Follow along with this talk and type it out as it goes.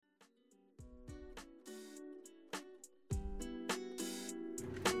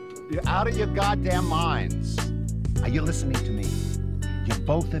You're out of your goddamn minds. Are you listening to me? You're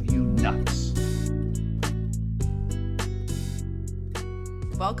both of you nuts.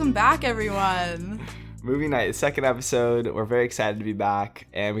 Welcome back, everyone. Movie night, second episode. We're very excited to be back.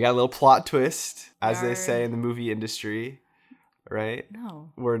 And we got a little plot twist, as they say in the movie industry, right?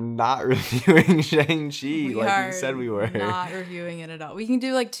 No. We're not reviewing Shang-Chi like we said we were. Not reviewing it at all. We can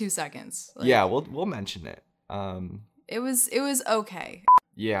do like 2 seconds. Yeah, we'll mention it. It was okay.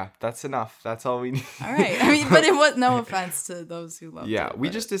 Yeah, that's enough. That's all we need. All right. I mean, but it was no offense to those who loved it. Yeah, we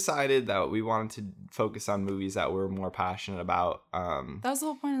just decided that we wanted to focus on movies that we're more passionate about. That was the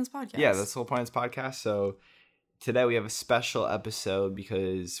whole point of this podcast. Yeah, that's the whole point of this podcast. So today we have a special episode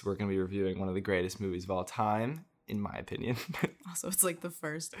because we're going to be reviewing one of the greatest movies of all time, in my opinion. Also, it's like the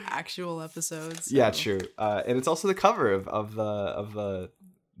first actual episode. So. Yeah, true. And it's also the cover of the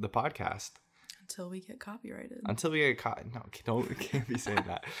podcast. Until we get copyrighted. No, we can't be saying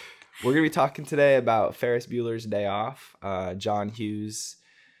that. We're going to be talking today about Ferris Bueller's Day Off. John Hughes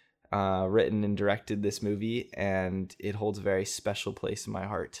written and directed this movie, and it holds a very special place in my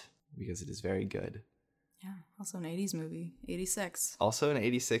heart because it is very good. Yeah, also an 80s movie, 86. Also an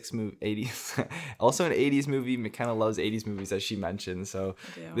 86 movie, also an 80s movie. McKenna loves 80s movies, as she mentioned. So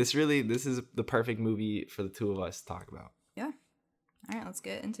this is the perfect movie for the two of us to talk about. Yeah. All right, let's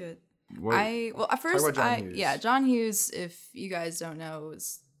get into it. John Hughes, if you guys don't know,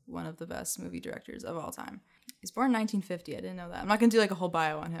 is one of the best movie directors of all time. He's born in 1950. I didn't know that. I'm not going to do like a whole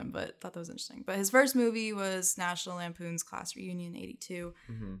bio on him, but thought that was interesting. But his first movie was National Lampoon's Class Reunion in 82.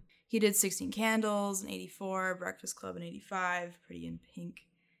 Mm-hmm. He did 16 Candles in 84, Breakfast Club in 85, Pretty in Pink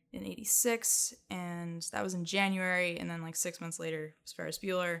in 86, and that was in January, and then like 6 months later was Ferris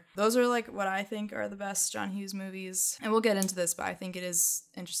Bueller. Those are like what I think are the best John Hughes movies, and we'll get into this, but I think it is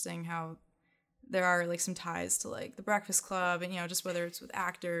interesting how there are like some ties to like The Breakfast Club, and just whether it's with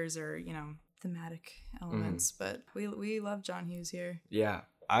actors or thematic elements. But we love John Hughes here. Yeah,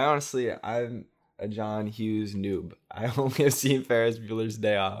 I'm a John Hughes noob. I only have seen Ferris Bueller's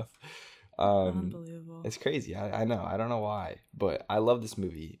Day Off. Unbelievable. It's crazy. I know. I don't know why, but I love this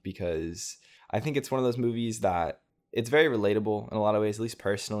movie because I think it's one of those movies that it's very relatable in a lot of ways. At least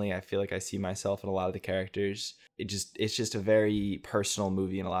personally, I feel like I see myself in a lot of the characters. It's just a very personal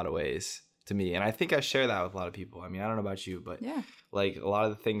movie in a lot of ways to me, and I think I share that with a lot of people. I mean, I don't know about you, but yeah, like a lot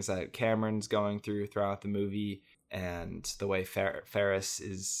of the things that Cameron's going through throughout the movie, and the way Ferris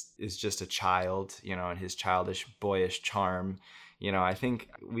is just a child, and his childish, boyish charm. I think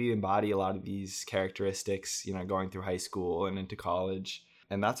we embody a lot of these characteristics, going through high school and into college.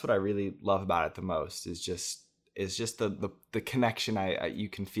 And that's what I really love about it the most is just the connection you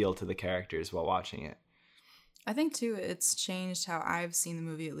can feel to the characters while watching it. I think, too, it's changed how I've seen the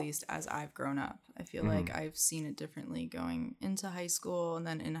movie, at least as I've grown up. I feel like I've seen it differently going into high school and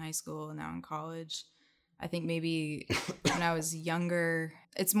then in high school and now in college. I think maybe when I was younger,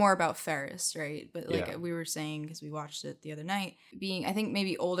 it's more about Ferris, right? But we were saying, because we watched it the other night, I think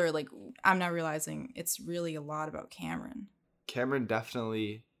maybe older, like I'm now realizing it's really a lot about Cameron. Cameron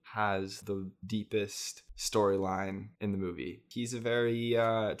definitely has the deepest storyline in the movie. He's a very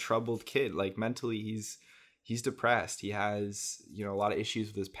troubled kid. Like mentally, he's depressed. He has, a lot of issues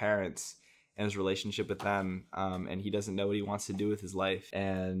with his parents and his relationship with them, and he doesn't know what he wants to do with his life.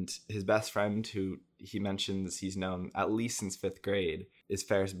 And his best friend, who he mentions he's known at least since 5th grade, is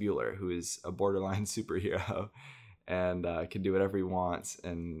Ferris Bueller, who is a borderline superhero and can do whatever he wants,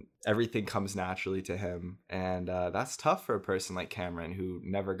 and everything comes naturally to him. And that's tough for a person like Cameron, who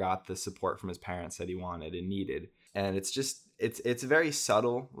never got the support from his parents that he wanted and needed. And it's very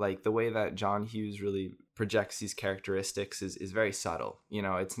subtle. Like the way that John Hughes really projects these characteristics is very subtle.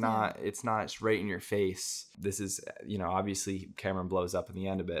 It's not just right in your face. This is, obviously Cameron blows up in the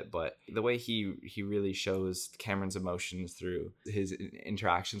end a bit, but the way he really shows Cameron's emotions through his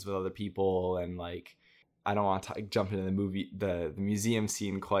interactions with other people, and like, I don't want to jump into the museum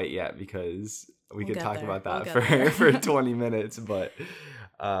scene quite yet because we could talk about that for 20 minutes. But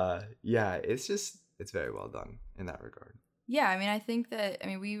yeah, it's very well done in that regard. Yeah, I mean, I think that,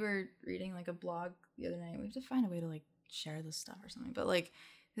 we were reading like a blog the other night. We have to find a way to like share this stuff or something. But like,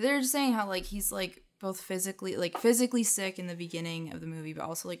 they're just saying how like he's like both physically sick in the beginning of the movie, but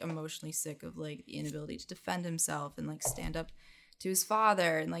also like emotionally sick of like the inability to defend himself and like stand up to his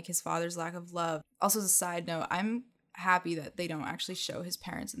father and like his father's lack of love. Also, as a side note, I'm happy that they don't actually show his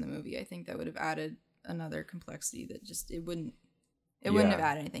parents in the movie. I think that would have added another complexity that just it wouldn't have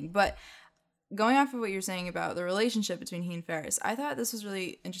added anything. But going off of what you're saying about the relationship between he and Ferris, I thought this was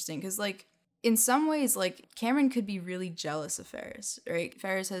really interesting because, like, in some ways, like, Cameron could be really jealous of Ferris, right?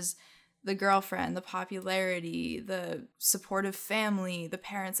 Ferris has the girlfriend, the popularity, the supportive family, the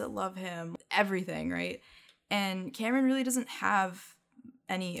parents that love him, everything, right? And Cameron really doesn't have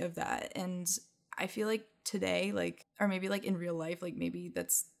any of that. And I feel like today, like, or maybe like in real life, like maybe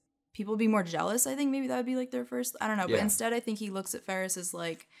that's, people be more jealous. I think maybe that would be like their first, I don't know. But instead, I think he looks at Ferris as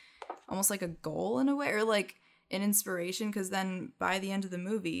like almost like a goal in a way, or like an inspiration, because then by the end of the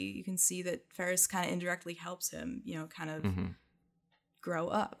movie, you can see that Ferris kind of indirectly helps him, you know, kind of grow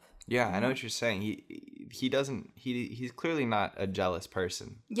up. Yeah, I know what you're saying. He's clearly not a jealous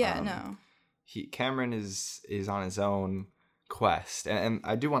person. Yeah, no. Cameron is on his own quest, and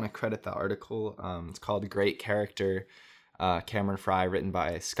I do want to credit the article. It's called "Great Character," Cameron Fry, written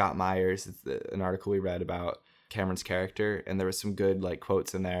by Scott Myers. It's an article we read about Cameron's character, and there was some good like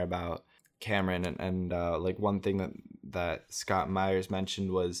quotes in there about Cameron, and like one thing that Scott Myers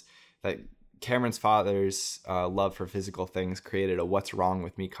mentioned was that Cameron's father's love for physical things created a "what's wrong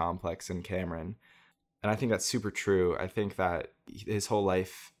with me" complex in Cameron. And I think that's super true. I think that his whole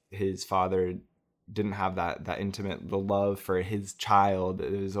life, his father didn't have that intimate, the love for his child.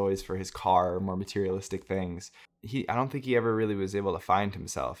 It was always for his car, more materialistic things. I don't think he ever really was able to find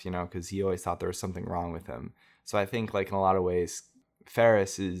himself, you know, because he always thought there was something wrong with him. So I think, like, in a lot of ways,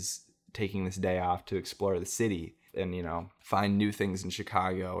 Ferris is taking this day off to explore the city and, you know, find new things in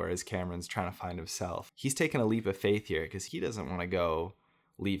Chicago, whereas Cameron's trying to find himself. He's taking a leap of faith here because he doesn't want to go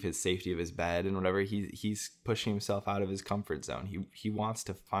leave his safety of his bed and whatever. He's pushing himself out of his comfort zone. He wants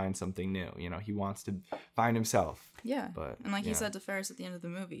to find something new, you know. He wants to find himself. Yeah. But and like he said to Ferris at the end of the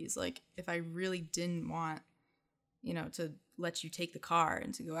movie, he's like, if I really didn't want, you know, to let you take the car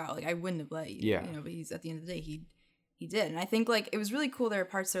and to go out, like, I wouldn't have let you. Yeah. You know, but he's, at the end of the day, he did. And I think, like, it was really cool. There are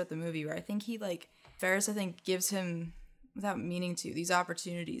parts throughout the movie where I think Ferris, I think, gives him, without meaning to, these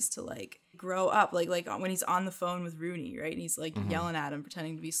opportunities to, like, grow up. Like when he's on the phone with Rooney, right? And he's, like, yelling at him,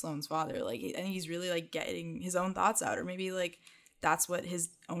 pretending to be Sloane's father. Like, I think he's really, like, getting his own thoughts out. Or maybe, like, that's what his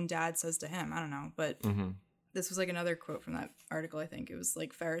own dad says to him. I don't know. But this was, like, another quote from that article, I think. It was,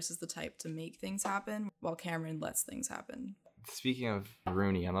 like, Ferris is the type to make things happen, while Cameron lets things happen. Speaking of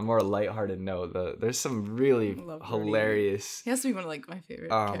Rooney, on a more lighthearted note, there's some really hilarious... He has to be one of, like, my favorite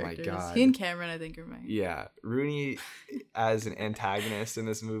characters. My God. He and Cameron, I think, are mine. Yeah. Rooney, as an antagonist in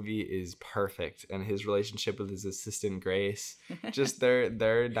this movie, is perfect. And his relationship with his assistant, Grace, just their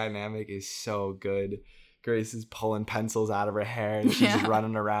dynamic is so good. Grace is pulling pencils out of her hair and she's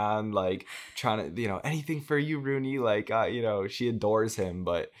running around, like, trying to, you know, anything for you, Rooney. Like, you know, she adores him,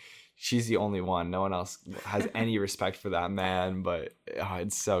 but she's the only one. No one else has any respect for that man, but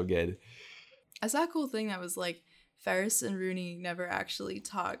it's so good. It's that cool thing that was, like, Ferris and Rooney never actually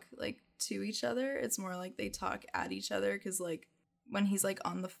talk, like, to each other. It's more like they talk at each other, because, like, when he's, like,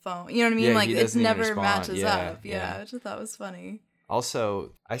 on the phone, you know what I mean? Yeah, like, it never respond. matches up. Yeah. Which I thought was funny.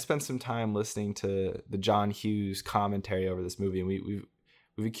 Also, I spent some time listening to the John Hughes commentary over this movie, and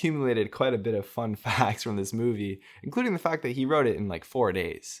we've accumulated quite a bit of fun facts from this movie, including the fact that he wrote it in, like, 4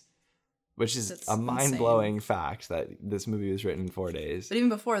 days. Which is a mind-blowing fact that this movie was written in 4 days. But even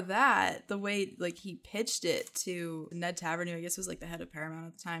before that, the way, like, he pitched it to Ned Tavernew, I guess was, like, the head of Paramount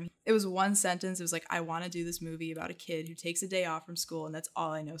at the time. It was one sentence. It was like, I want to do this movie about a kid who takes a day off from school, and that's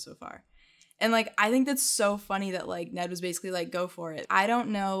all I know so far. And, like, I think that's so funny that, like, Ned was basically like, go for it. I don't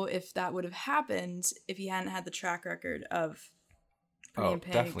know if that would have happened if he hadn't had the track record of Pretty in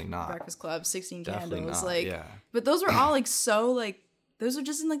Pink, definitely not. Breakfast Club, 16 Definitely Candles. not, like, yeah. But those were all, like, so, like, those are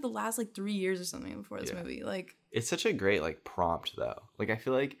just in, like, the last, like, 3 years or something before this movie. Like, it's such a great, like, prompt, though. Like, I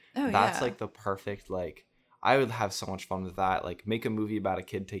feel like that's like the perfect, like, I would have so much fun with that. Like, make a movie about a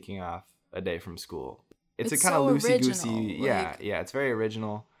kid taking off a day from school. It's a kind of loosey-goosey. Like, yeah, it's very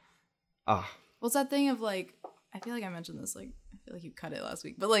original. Well, it's that thing of, like, I feel like I mentioned this, like, I feel like you cut it last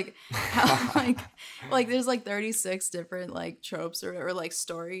week, but, like, how, like there's, like, 36 different, like, tropes or like,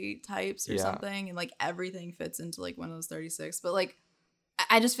 story types or something, and, like, everything fits into, like, one of those 36. But, like,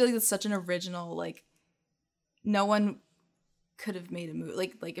 I just feel like it's such an original, like, no one could have made a movie.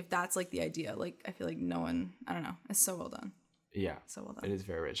 Like if that's, like, the idea, like, I feel like no one, I don't know. It's so well done. Yeah. So well done. It is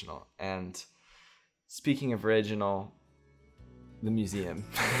very original. And speaking of original, the museum.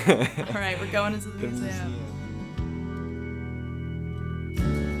 All right, we're going into the museum.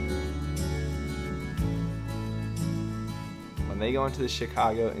 When they go into the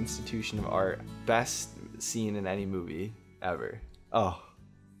Chicago Institution of Art, best scene in any movie ever. Oh,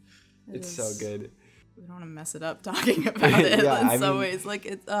 it's so good. We don't want to mess it up talking about it in some ways. Like,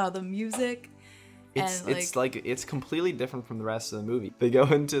 it's the music. It's like it's completely different from the rest of the movie. They go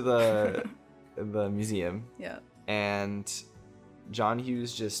into the museum. Yeah. And John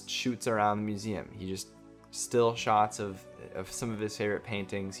Hughes just shoots around the museum. He just still shots of some of his favorite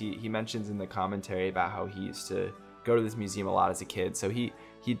paintings. He mentions in the commentary about how he used to go to this museum a lot as a kid. So he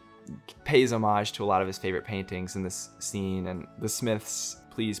pays homage to a lot of his favorite paintings in this scene. And the Smiths'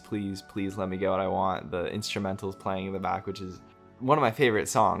 Please, Please, Please Let Me Get What I Want, the instrumentals playing in the back, which is one of my favorite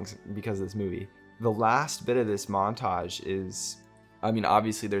songs because of this movie. The last bit of this montage is, I mean,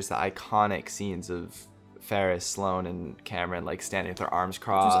 obviously there's the iconic scenes of Ferris, Sloane, and Cameron like standing with their arms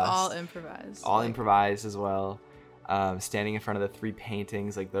crossed. It was all improvised. All improvised as well. Standing in front of the three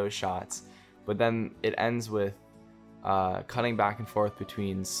paintings, like those shots. But then it ends with cutting back and forth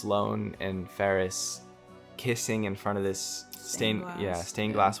between Sloane and Ferris kissing in front of this stained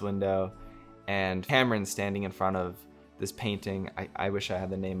glass window, and Cameron standing in front of this painting. I wish I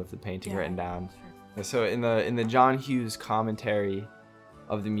had the name of the painting written down. Sure. So in the John Hughes commentary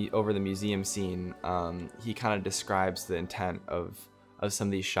of over the museum scene, he kind of describes the intent of some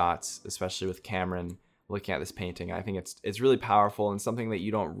of these shots, especially with Cameron looking at this painting. I think it's really powerful and something that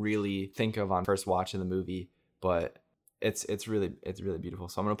you don't really think of on first watch in the movie, but it's really beautiful.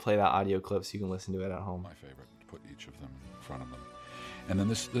 So I'm gonna play that audio clip so you can listen to it at home. My favorite, to put each of them in front of them, and then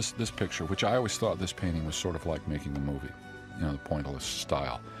this picture, which I always thought this painting was sort of like making a movie, you know, the pointillist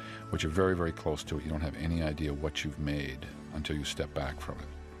style, which you're very, very close to it. You don't have any idea what you've made until you step back from it.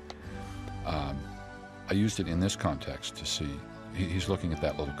 I used it in this context to see he's looking at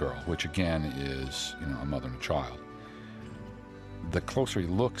that little girl, which again is, you know, a mother and a child. The closer he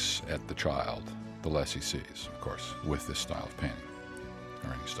looks at the child, the less he sees, of course, with this style of painting,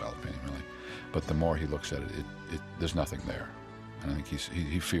 or any style of painting really. But the more he looks at it, there's nothing there. And I think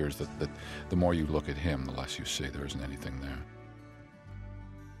he fears that the more you look at him, the less you see. There isn't anything there.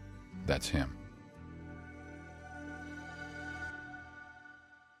 That's him.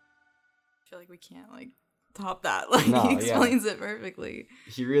 I feel like we can't top that. He explains it perfectly.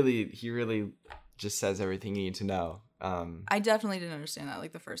 He really just says everything you need to know. I definitely didn't understand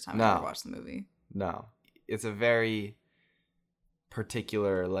that the first time I ever watched the movie. No. It's a very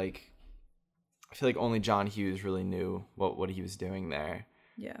particular, I feel like only John Hughes really knew what he was doing there.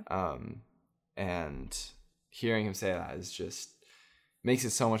 Yeah. And hearing him say that is just makes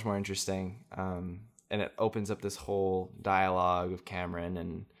it so much more interesting. And it opens up this whole dialogue of Cameron,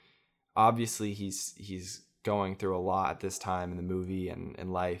 and obviously he's going through a lot at this time in the movie and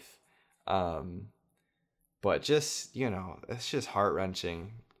in life. But just, it's just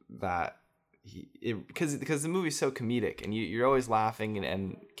heart-wrenching that because the movie's so comedic and you're always laughing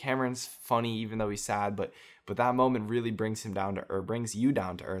and Cameron's funny even though he's sad, but that moment really brings you down to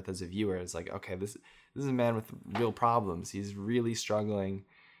earth as a viewer. It's like, okay, this is a man with real problems. He's really struggling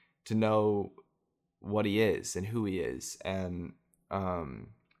to know what he is and who he is, and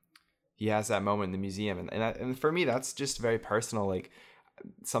he has that moment in the museum, and for me that's just very personal.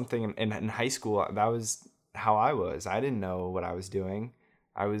 Something in high school, that was how I was. I didn't know what I was doing.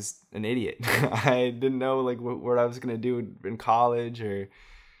 I was an idiot. I didn't know what I was going to do in college or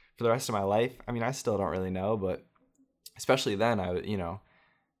for the rest of my life. I mean, I still don't really know, but especially then I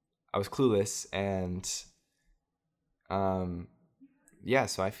was clueless, and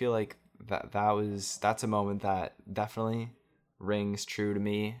so I feel like that's a moment that definitely rings true to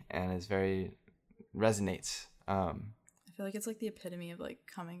me and is very resonates. I feel like it's the epitome of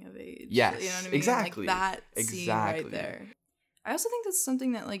coming of age. Yes, you know what I mean? exactly. That scene right there. I also think that's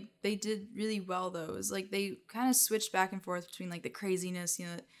something that they did really well though, is they kind of switched back and forth between the craziness,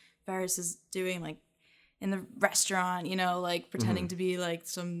 that Ferris is doing in the restaurant, pretending to be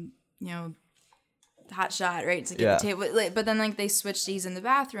some, hot shot, right? To get the table. But then they switched, he's in the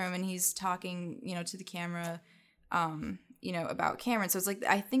bathroom and he's talking, to the camera, about Cameron. So it's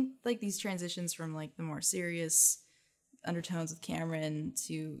I think these transitions from the more serious undertones with Cameron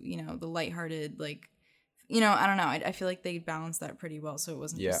to, the lighthearted, I don't know. I feel like they balanced that pretty well, so it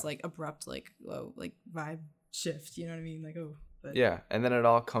wasn't just abrupt, vibe shift. You know what I mean? And then it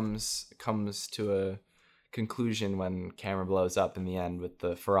all comes to a conclusion when Cameron blows up in the end with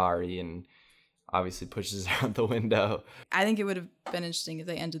the Ferrari and obviously pushes it out the window. I think it would have been interesting if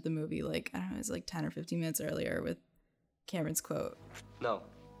they ended the movie I don't know, it's 10 or 15 minutes earlier with Cameron's quote. No,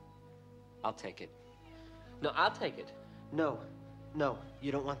 I'll take it. No, I'll take it. No,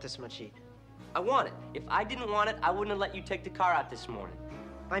 you don't want this much heat. I want it. If I didn't want it, I wouldn't have let you take the car out this morning.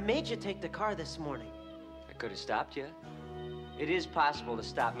 I made you take the car this morning. I could have stopped you. It is possible to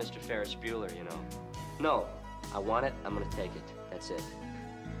stop Mr. Ferris Bueller, No, I want it, I'm gonna take it. That's it.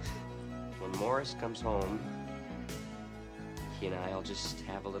 When Morris comes home, he and I'll just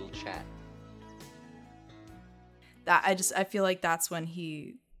have a little chat. I feel like that's when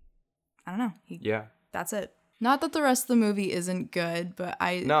I don't know. That's it. Not that the rest of the movie isn't good, but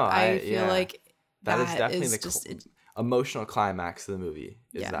I feel like that is definitely is the emotional climax of the movie.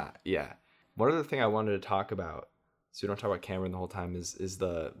 Yeah. One other thing I wanted to talk about, so we don't talk about Cameron the whole time, is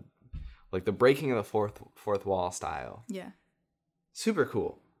the breaking of the fourth wall style. Yeah. Super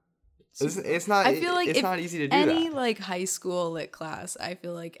cool. It's not. I feel like it's if not easy to do any that. like high school lit class, I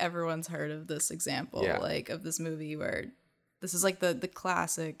feel like everyone's heard of this example, like of this movie where this is like the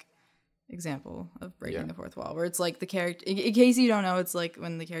classic example of breaking the fourth wall, where it's like the character. In case you don't know, it's like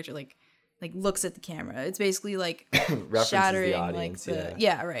when the character like looks at the camera. It's basically like shattering the audience, right,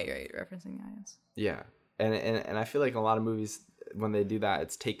 referencing the audience. Yeah, and I feel like in a lot of movies when they do that,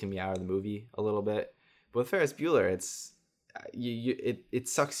 it's taking me out of the movie a little bit. But with Ferris Bueller, it's it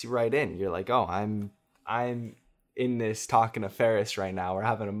sucks you right in. You're like, oh, I'm in this talking to Ferris right now. We're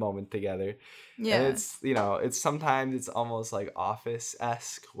having a moment together. Yeah. And it's, it's sometimes it's almost like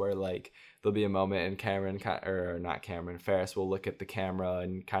Office-esque where like there'll be a moment and Ferris will look at the camera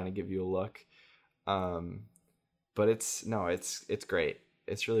and kind of give you a look. But it's great.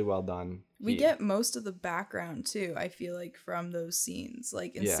 It's really well done. We get most of the background too, I feel like, from those scenes.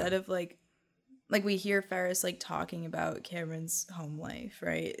 Like instead of like we hear Ferris like talking about Cameron's home life,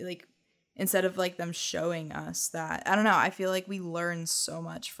 right? Like instead of like them showing us that, I don't know, I feel like we learn so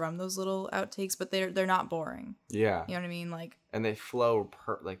much from those little outtakes, but they're not boring. Yeah. You know what I mean? Like, and they flow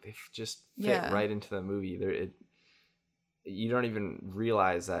they just fit right into the movie. You don't even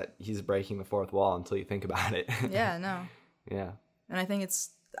realize that he's breaking the fourth wall until you think about it. Yeah, no. Yeah. And I think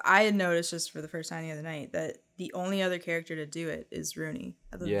I had noticed just for the first time the other night that the only other character to do it is Rooney.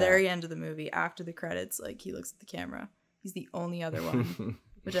 At the very end of the movie, after the credits, like he looks at the camera. He's the only other one,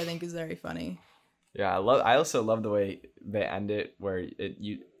 which I think is very funny. Yeah, I also love the way they end it, where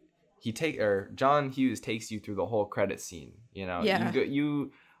John Hughes takes you through the whole credit scene.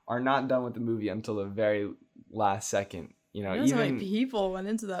 You are not done with the movie until the very last second. Even so many people went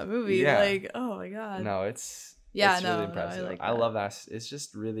into that movie. Yeah. Like, oh my god. No, it's really impressive. I love that. It's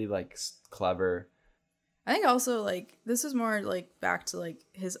just really like clever. I think also like this is more like back to like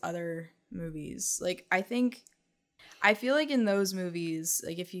his other movies. Like I feel like in those movies,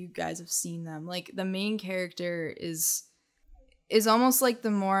 like if you guys have seen them, like the main character is almost like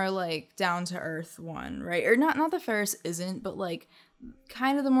the more like down to earth one, right? Or not that Ferris isn't, but like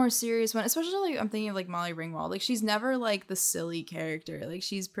kind of the more serious one. Especially like I'm thinking of like Molly Ringwald. Like she's never like the silly character. Like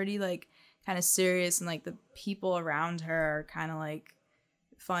she's pretty like kind of serious, and like the people around her are kind of like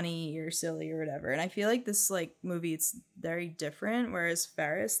funny or silly or whatever. And I feel like this like movie, it's very different, whereas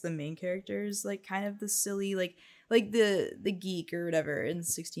Ferris, the main character, is like kind of the silly like the geek or whatever in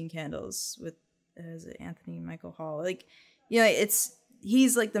 16 Candles with Anthony Michael Hall. Like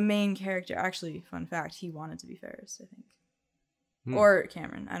he's like the main character. Actually, fun fact, he wanted to be Ferris, I think. Or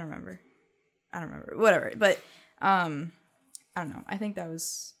Cameron, I don't remember whatever, but I don't know, I think that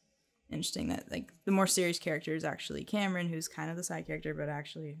was interesting that like the more serious character is actually Cameron, who's kind of the side character, but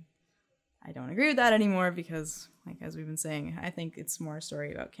actually I don't agree with that anymore because like as we've been saying, I think it's more a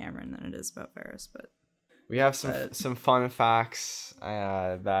story about Cameron than it is about Ferris. But we have some fun facts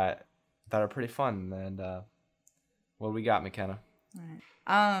that are pretty fun. And what do we got, McKenna? All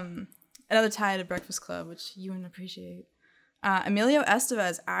right. Another tie to Breakfast Club, which you wouldn't appreciate. Emilio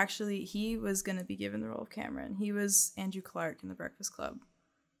Estevez, actually, he was going to be given the role of Cameron. He was Andrew Clark in The Breakfast Club.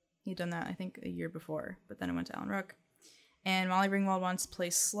 He'd done that, I think, a year before, but then it went to Alan Rook. And Molly Ringwald wants to play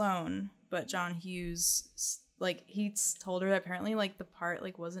Sloane, but John Hughes, like, he told her that apparently, like, the part,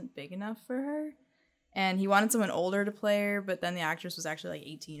 like, wasn't big enough for her. And he wanted someone older to play her, but then the actress was actually, like,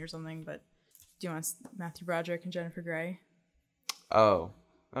 18 or something. But do you want Matthew Broderick and Jennifer Grey? Oh,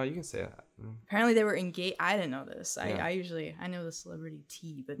 you can say that. Apparently they were engaged. I didn't know this. I know the celebrity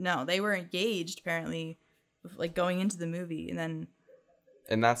tea, but no, they were engaged, apparently, like, going into the movie,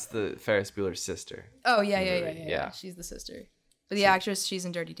 and that's the Ferris Bueller's sister. Oh, yeah. She's the sister. But the actress, she's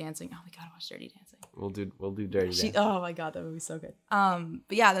in Dirty Dancing. Oh, we gotta watch Dirty Dancing. We'll do Dirty Dancing. Oh my god, that movie's so good.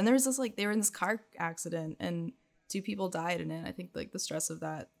 But yeah, then there was this like they were in this car accident and 2 people died in it. I think like the stress of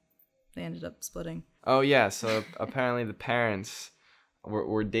that, they ended up splitting. Oh yeah, so apparently the parents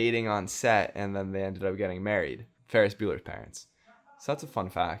were dating on set and then they ended up getting married. Ferris Bueller's parents. So that's a fun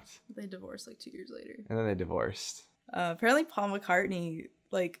fact. They divorced like 2 years later. And then they divorced. Apparently Paul McCartney,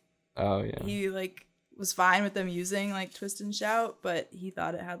 like, he like was fine with them using like Twist and Shout, but he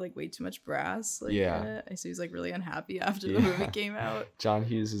thought it had like way too much brass. Like, in it. So he was like really unhappy after the movie came out. John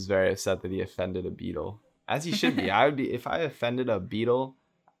Hughes was very upset that he offended a Beatle, as he should be. I would be if I offended a Beatle.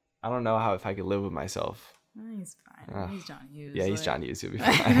 I don't know if I could live with myself. He's fine. He's John Hughes. Yeah, he's John Hughes. He'll be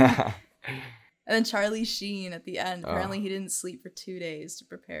fine. And then Charlie Sheen at the end. Apparently he didn't sleep for 2 days to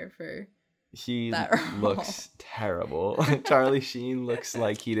prepare for He that role. looks terrible. Charlie Sheen looks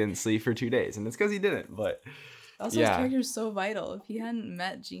like he didn't sleep for 2 days, and it's because he didn't. But Also, his character is so vital. If he hadn't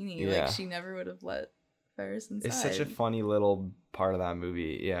met Jeannie, Yeah. like she never would have let Ferris inside. it's such a funny little part of that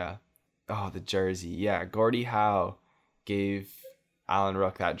movie. Yeah. Oh, the jersey. Yeah, Gordie Howe gave Alan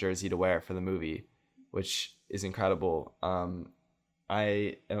Rook that jersey to wear for the movie, which is incredible.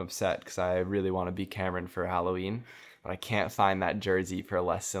 I am upset because I really want to be Cameron for Halloween, but I can't find that jersey for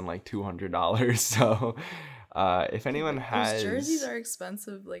less than like $200. So if anyone has... Those jerseys are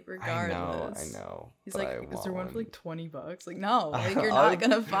expensive, like, regardless. I know. He's but like, I is there one want for like $20? Like, no, like you're not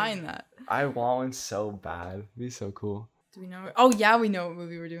gonna find that. I want one so bad. It'd be so cool. Do we know? Oh yeah, we know what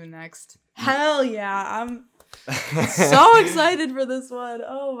movie we're doing next. Hell yeah, I'm so excited for this one.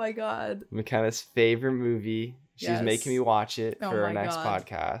 Oh my god. McKenna's favorite movie. She's Yes. making me watch it Oh for our my next God.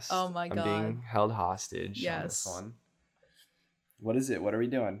 podcast. Oh my I'm God. being held hostage on this Yes. one. What is it? What are we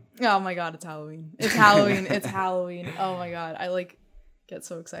doing? Oh my god, it's Halloween. It's Halloween. It's Halloween. Oh my god, I like get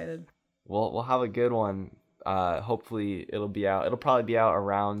so excited. We'll have a good one. Hopefully it'll be out. It'll probably be out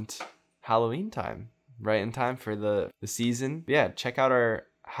around Halloween time, right in time for the season. Yeah, check out our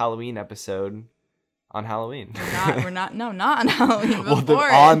Halloween episode on Halloween. We're not on Halloween Well, before.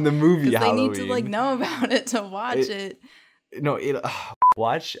 then on the movie 'Cause Halloween. they need to like know about it to watch it. No,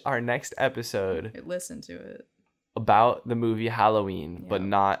 watch our next episode Listen to it. about the movie Halloween,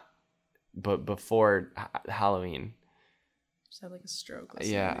 Yeah. but before Halloween. Just had like a stroke.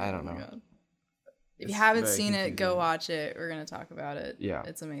 listening Yeah, to it. I don't Oh my know. God. If It's you haven't very seen it, go confusing. watch it. We're gonna talk about it. Yeah.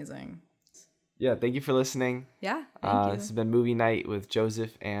 It's amazing. Yeah, thank you for listening. Yeah, thank you. This has been Movie Night with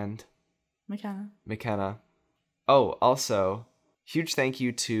Jozef and McKenna. McKenna. Oh, also, huge thank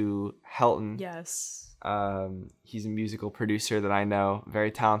you to Helton. Yes. He's a musical producer that I know,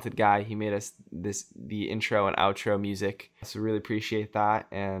 very talented guy. He made us the intro and outro music, so really appreciate that.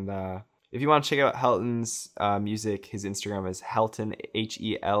 And if you want to check out Helton's music, his Instagram is Helton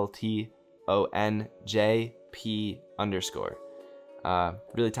HELTONJP_.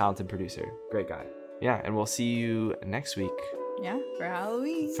 Really talented producer, great guy. Yeah, and we'll see you next week Yeah, for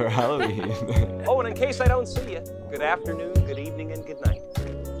Halloween. for Halloween. Oh, and in case I don't see you, good afternoon, good evening, and good night.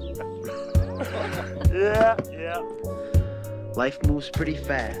 Yeah. Life moves pretty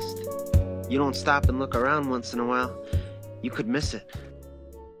fast. You don't stop and look around once in a while, you could miss it.